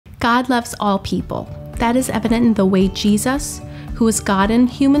God loves all people. That is evident in the way Jesus, who was God in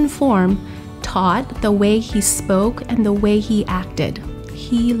human form, taught, the way he spoke, and the way he acted.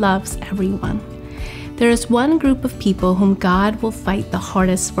 He loves everyone. There is one group of people whom God will fight the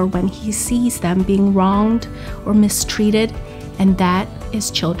hardest for when he sees them being wronged or mistreated, and that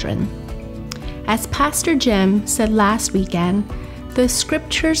is children. As Pastor Jim said last weekend, the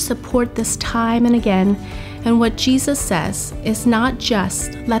scriptures support this time and again, and what Jesus says is not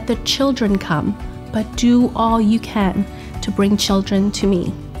just let the children come, but do all you can to bring children to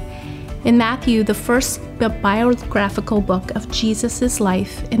me. In Matthew, the first biographical book of Jesus'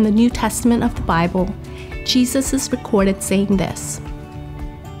 life in the New Testament of the Bible, Jesus is recorded saying this: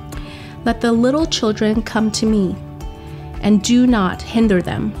 "Let the little children come to me, and do not hinder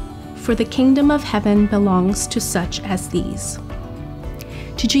them, for the kingdom of heaven belongs to such as these."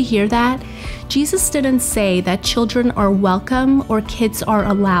 Did you hear that? Jesus didn't say that children are welcome or kids are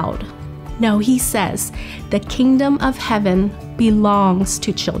allowed. No, he says the kingdom of heaven belongs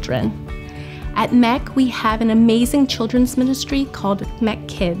to children. At Meck, we have an amazing children's ministry called Meck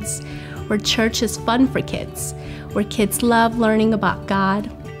Kids, where church is fun for kids, where kids love learning about God.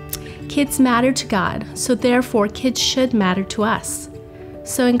 Kids matter to God, so therefore kids should matter to us.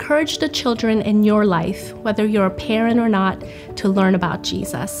 So encourage the children in your life, whether you're a parent or not, to learn about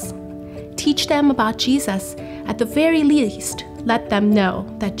Jesus. Teach them about Jesus. At the very least, let them know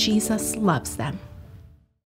that Jesus loves them.